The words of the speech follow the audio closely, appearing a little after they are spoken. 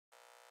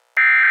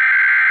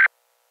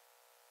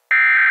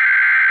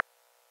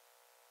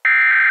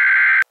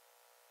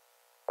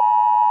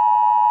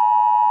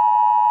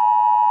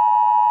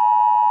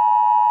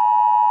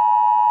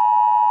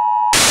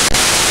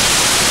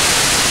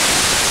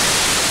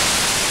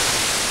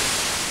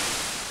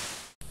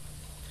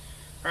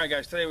Alright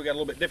guys, today we got a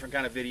little bit different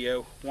kind of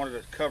video. Wanted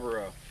to cover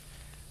a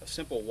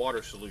simple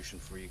water solution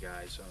for you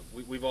guys.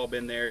 We've all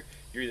been there.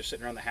 You're either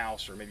sitting around the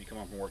house or maybe you come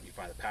home from work and you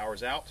find the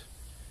power's out.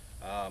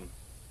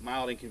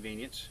 Mild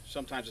inconvenience.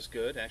 Sometimes it's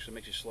good. It actually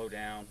makes you slow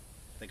down,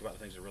 think about the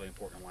things that are really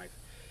important in life.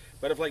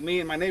 But if, like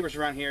me and my neighbors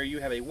around here, you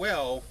have a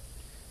well,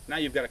 now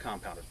you've got a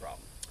compounded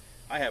problem.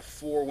 I have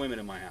 4 women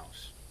in my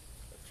house.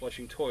 A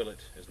flushing toilet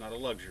is not a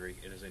luxury,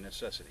 it is a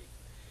necessity.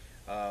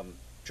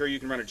 Sure, you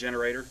can run a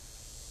generator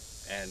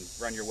and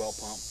run your well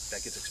pump.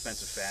 That gets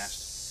expensive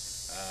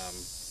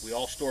fast. We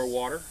all store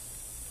water,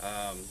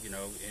 you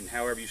know, in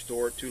however you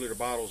store it, 2-liter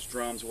bottles,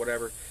 drums,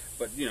 whatever.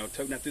 But, you know,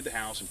 toting that through the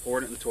house and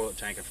pouring it in the toilet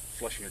tank and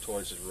flushing your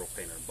toilets is a real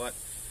pain in the butt.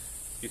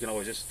 You can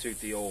always institute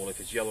the old, if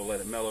it's yellow,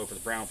 let it mellow, for the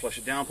brown, flush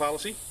it down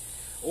policy.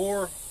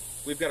 Or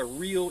we've got a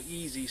real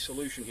easy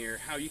solution here,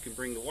 how you can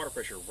bring the water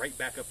pressure right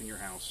back up in your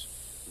house.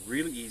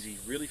 Really easy,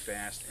 really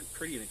fast, and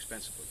pretty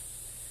inexpensively.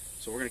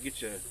 So we're going to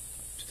get you to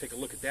take a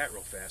look at that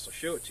real fast. I'll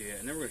show it to you,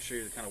 and then we're going to show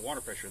you the kind of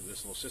water pressure that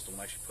this little system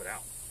will actually put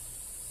out.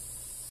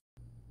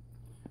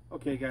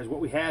 Okay guys, what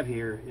we have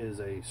here is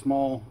a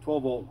small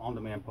 12-volt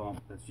on-demand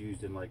pump that's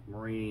used in like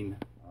marine,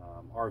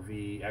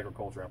 RV,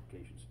 agriculture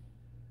applications.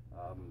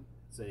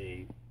 It's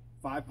a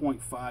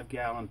 5.5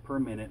 gallon per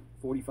minute,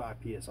 45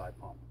 psi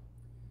pump,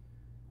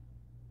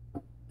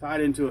 tied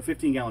into a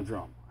 15-gallon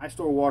drum. I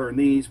store water in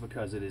these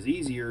because it is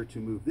easier to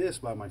move this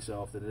by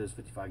myself than it is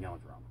a 55-gallon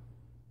drum.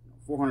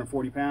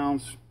 440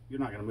 pounds, you're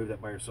not going to move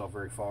that by yourself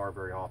very far,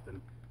 very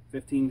often.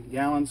 15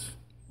 gallons,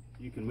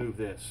 you can move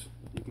this.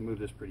 You can move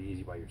this pretty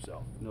easy by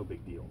yourself. No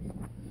big deal.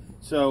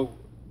 So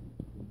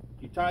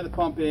you tie the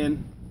pump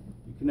in,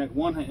 you connect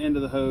one end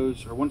of the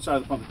hose, or one side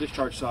of the pump, the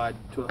discharge side,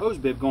 to a hose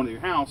bib going to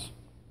your house.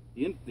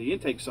 The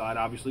intake side,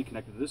 obviously,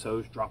 connected to this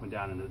hose, dropping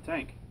down into the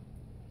tank.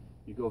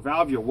 You go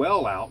valve your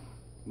well out.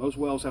 Most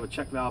wells have a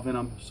check valve in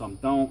them, some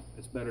don't.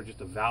 It's better just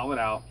to valve it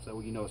out so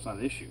you know it's not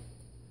an issue.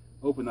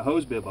 Open the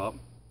hose bib up,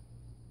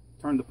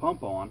 turn the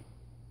pump on.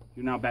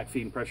 You're now back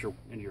feeding pressure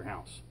into your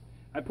house.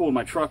 I pulled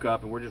my truck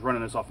up, and we're just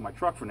running this off of my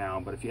truck for now,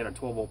 but if you had a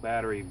 12-volt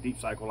battery, deep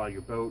cycle out of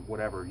your boat,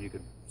 whatever, you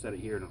could set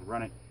it here and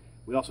run it.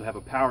 We also have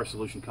a power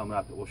solution coming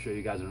up that we'll show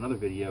you guys in another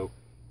video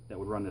that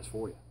would run this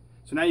for you.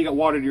 So now you got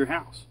water to your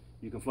house.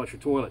 You can flush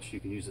your toilets,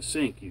 you can use the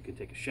sink, you can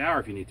take a shower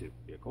if you need to.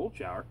 Be a cold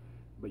shower,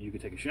 but you can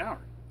take a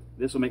shower.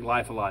 This will make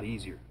life a lot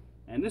easier.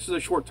 And this is a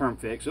short-term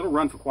fix. It'll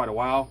run for quite a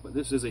while, but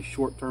this is a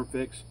short-term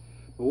fix.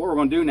 But what we're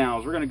going to do now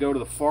is we're going to go to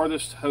the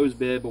farthest hose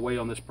bib away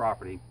on this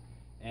property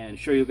and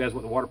show you guys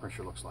what the water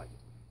pressure looks like.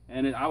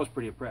 And I was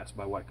pretty impressed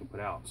by what it could put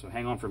out. So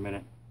hang on for a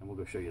minute and we'll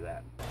go show you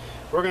that.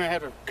 We're going to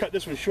have to cut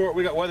this one short.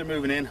 We got weather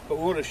moving in, but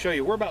we want to show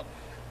you we're about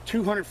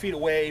 200 feet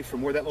away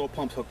from where that little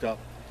pump's hooked up.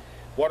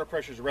 Water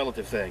pressure is a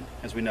relative thing.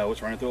 As we know,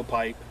 it's running through a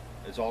pipe.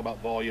 It's all about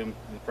volume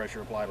and the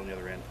pressure applied on the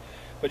other end.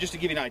 But just to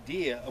give you an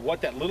idea of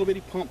what that little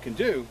bitty pump can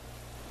do,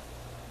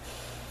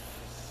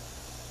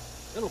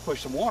 it'll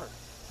push some water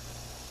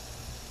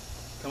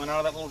coming out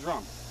of that little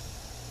drum.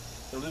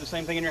 It'll do the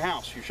same thing in your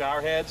house. Your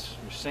shower heads,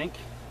 your sink,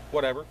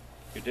 whatever.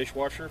 Your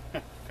dishwasher,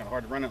 kind of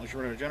hard to run it unless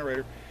you're running a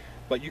generator.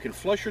 But you can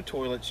flush your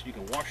toilets, you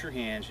can wash your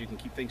hands, you can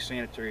keep things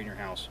sanitary in your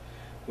house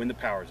when the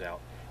power's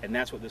out. And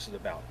that's what this is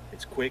about.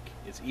 It's quick,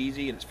 it's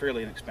easy, and it's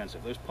fairly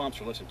inexpensive. Those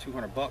pumps are less than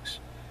 200 bucks.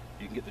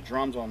 You can get the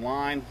drums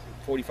online,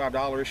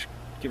 $45,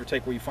 give or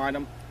take where you find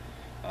them.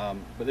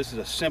 But this is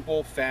a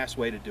simple, fast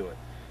way to do it.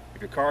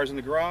 If your car's in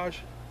the garage,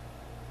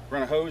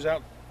 run a hose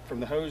out from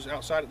the hose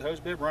outside of the hose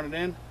bib, run it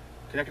in,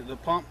 connect it to the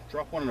pump,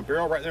 drop one in a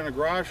barrel right there in the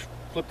garage,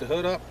 flip the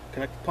hood up,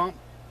 connect the pump,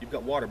 you've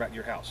got water back to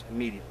your house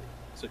immediately.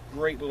 It's a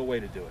great little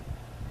way to do it,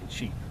 and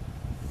cheap.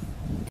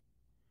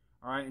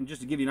 All right, and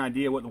just to give you an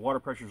idea what the water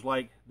pressure is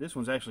like, this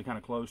one's actually kind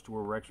of close to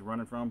where we're actually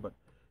running from, but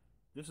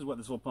this is what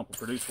this little pump will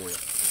produce for you.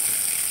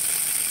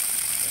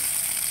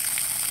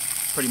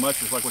 Pretty much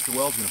just like what your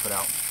well's going to put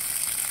out.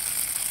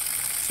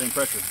 Same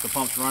pressure. The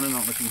pump's running. I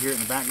don't know if you can hear it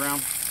in the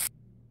background.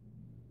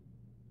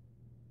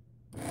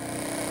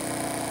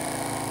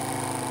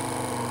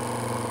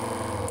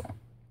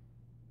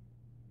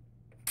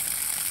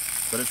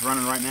 But it's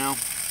running right now,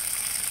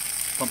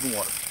 pumping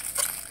water.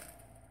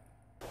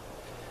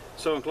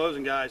 So in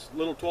closing guys,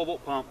 little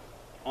 12-volt pump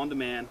on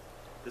demand.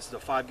 This is a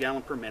 5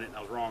 gallon per minute.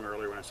 I was wrong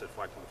earlier when I said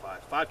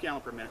 5.5. 5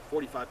 gallon per minute,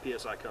 45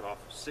 psi cutoff,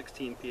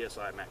 16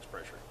 psi max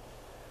pressure.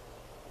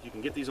 You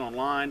can get these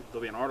online.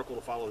 There'll be an article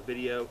to follow the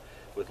video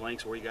with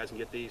links where you guys can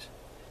get these.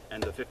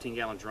 And the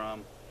 15-gallon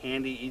drum,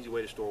 handy, easy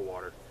way to store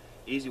water,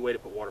 easy way to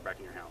put water back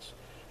in your house.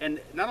 And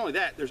not only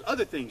that, there's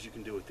other things you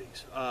can do with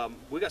these.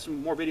 We got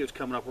some more videos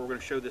coming up where we're going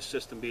to show this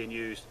system being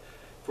used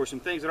for some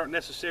things that aren't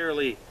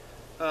necessarily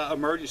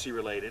emergency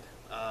related,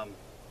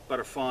 but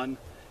are fun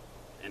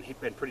and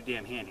pretty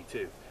damn handy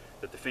too,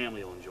 that the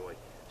family will enjoy.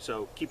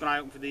 So keep an eye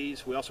open for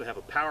these. We also have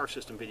a power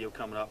system video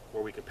coming up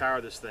where we can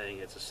power this thing.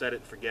 It's a set it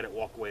and forget it,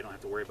 walk away, don't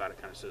have to worry about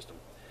it kind of system.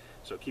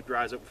 So keep your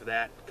eyes open for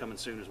that, coming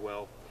soon as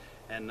well.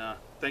 And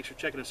thanks for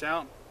checking us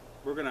out.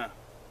 We're going to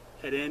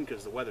head in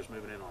because the weather's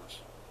moving in on us.